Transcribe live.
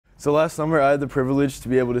So last summer, I had the privilege to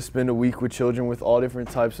be able to spend a week with children with all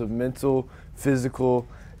different types of mental, physical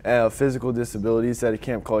disabilities at a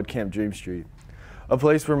camp called Camp Dream Street, a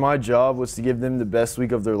place where my job was to give them the best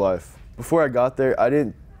week of their life. Before I got there, I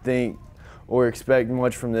didn't think or expect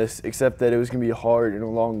much from this, except that it was going to be hard and a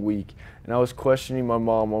long week, and I was questioning my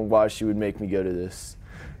mom on why she would make me go to this.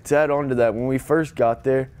 To add on to that, when we first got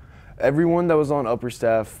there, everyone that was on upper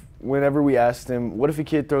staff, whenever we asked them, what if a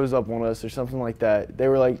kid throws up on us or something like that, they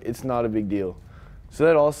were like, it's not a big deal. So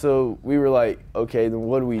that also, we were like, okay, then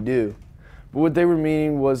what do we do? But what they were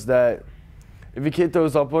meaning was that if a kid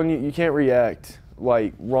throws up on you, you can't react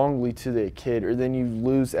like wrongly to the kid, or then you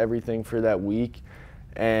lose everything for that week,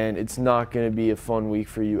 and it's not going to be a fun week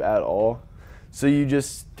for you at all. So you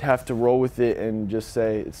just have to roll with it and just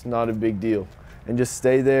say it's not a big deal, and just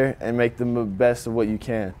stay there and make the best of what you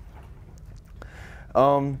can.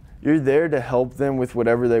 You're there to help them with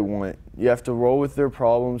whatever they want. You have to roll with their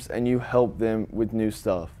problems, and you help them with new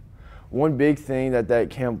stuff. One big thing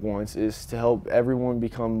that camp wants is to help everyone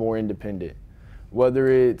become more independent.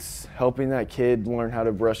 Whether it's helping that kid learn how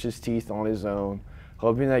to brush his teeth on his own,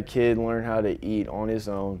 helping that kid learn how to eat on his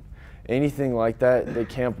own, anything like that, the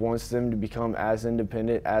camp wants them to become as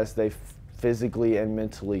independent as they physically and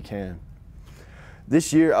mentally can.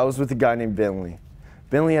 This year, I was with a guy named Bentley.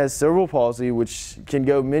 Bentley has cerebral palsy, which can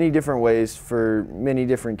go many different ways for many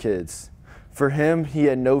different kids. For him, he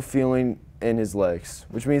had no feeling in his legs,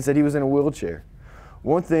 which means that he was in a wheelchair.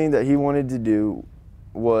 One thing that he wanted to do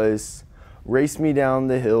was race me down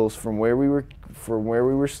the hills from where we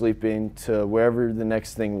were sleeping to wherever the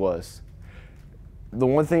next thing was. The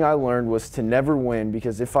one thing I learned was to never win,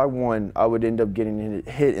 because if I won, I would end up getting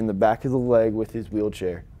hit in the back of the leg with his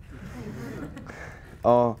wheelchair.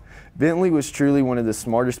 Bentley was truly one of the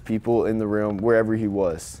smartest people in the room wherever he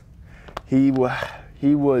was. He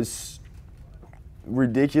was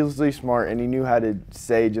ridiculously smart, and he knew how to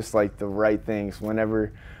say just like the right things.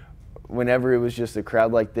 Whenever it was just a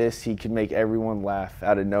crowd like this, he could make everyone laugh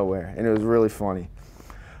out of nowhere, and it was really funny.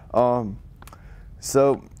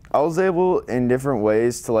 So I was able in different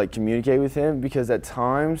ways to like communicate with him, because at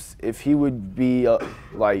times if he would be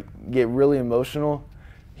get really emotional,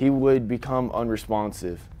 he would become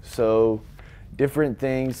unresponsive. So different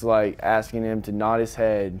things like asking him to nod his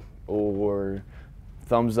head or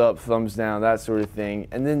thumbs up, thumbs down, that sort of thing.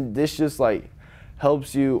 And then this just like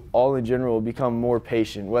helps you all in general become more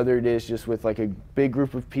patient, whether it is just with like a big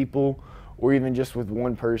group of people or even just with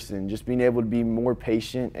one person, just being able to be more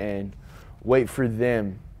patient and wait for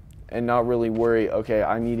them and not really worry, okay,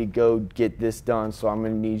 I need to go get this done, so I'm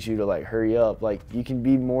gonna need you to like hurry up. Like, you can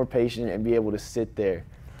be more patient and be able to sit there.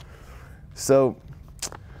 So,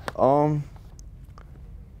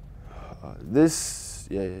 this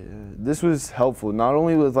was helpful, not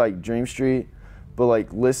only with like Dream Street, but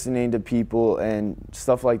like listening to people and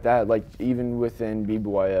stuff like that, like even within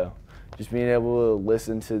BBYO, just being able to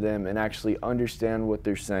listen to them and actually understand what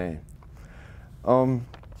they're saying.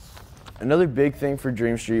 Another big thing for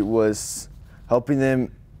Dream Street was helping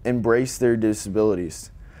them embrace their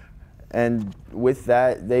disabilities. And with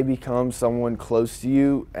that, they become someone close to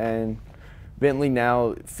you, and Bentley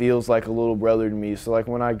now feels like a little brother to me. So like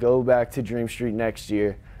when I go back to Dream Street next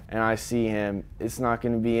year and I see him, it's not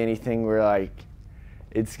going to be anything where like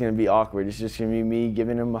it's going to be awkward. It's just going to be me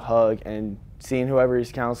giving him a hug and seeing whoever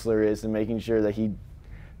his counselor is and making sure that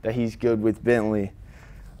he's good with Bentley.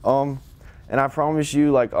 And I promise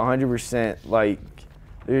you, like 100%, like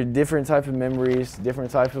there are different type of memories,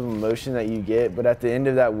 different type of emotion that you get, but at the end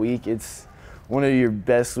of that week, it's one of your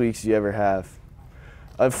best weeks you ever have.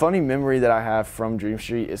 A funny memory that I have from Dream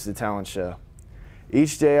Street is the talent show.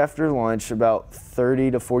 Each day after lunch, about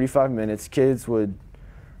 30 to 45 minutes, kids would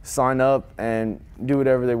sign up and do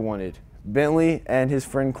whatever they wanted. Bentley and his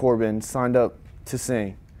friend Corbin signed up to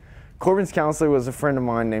sing. Corbin's counselor was a friend of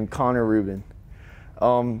mine named Connor Rubin.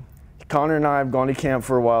 Connor and I have gone to camp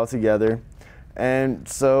for a while together, and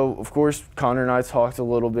so of course Connor and I talked a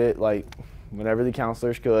little bit, like whenever the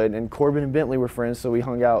counselors could, and Corbin and Bentley were friends, so we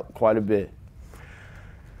hung out quite a bit.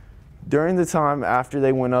 During the time after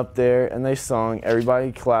they went up there and they sung,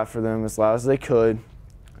 everybody clapped for them as loud as they could.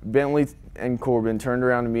 Bentley and Corbin turned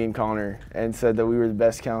around to me and Connor and said that we were the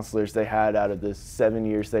best counselors they had out of the 7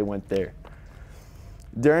 years they went there.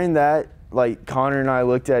 During that, like Connor and I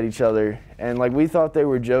looked at each other and like we thought they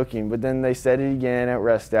were joking, but then they said it again at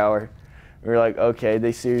rest hour. We were like, okay,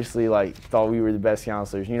 they seriously like thought we were the best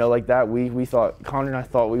counselors. You know, like that week we thought, Connor and I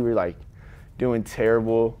thought we were like doing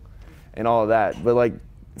terrible and all of that. But like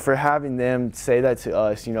for having them say that to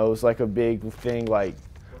us, you know, it was like a big thing, like,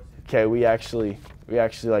 okay, we actually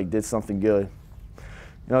like did something good.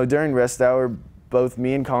 You know, during rest hour, both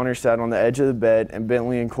me and Connor sat on the edge of the bed, and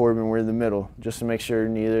Bentley and Corbin were in the middle, just to make sure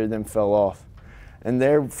neither of them fell off. And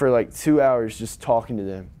there for like 2 hours just talking to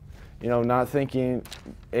them, you know, not thinking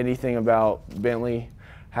anything about Bentley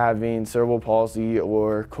having cerebral palsy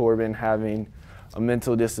or Corbin having a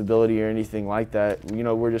mental disability or anything like that. You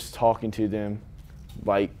know, we're just talking to them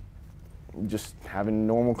like just having a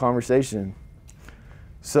normal conversation.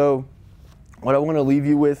 So what I want to leave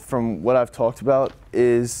you with from what I've talked about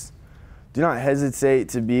is do not hesitate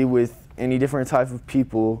to be with any different type of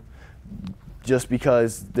people just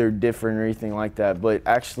because they're different or anything like that, but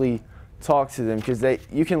actually talk to them, because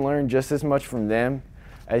you can learn just as much from them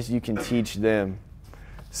as you can teach them.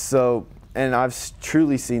 So, and I've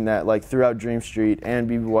truly seen that like throughout Dream Street and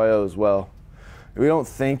BBYO as well. We don't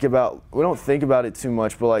think about it too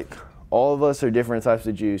much, but like all of us are different types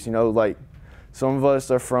of Jews. You know, like some of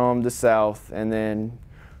us are from the South, and then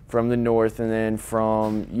from the North, and then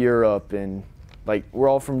from Europe, and like we're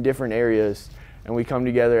all from different areas, and we come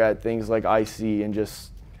together at things like IC and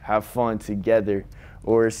just have fun together,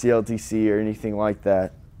 or CLTC or anything like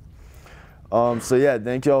that. So yeah,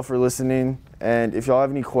 thank y'all for listening. And if y'all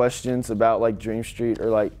have any questions about like Dream Street or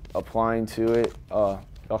like applying to it, y'all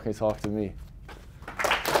can talk to me.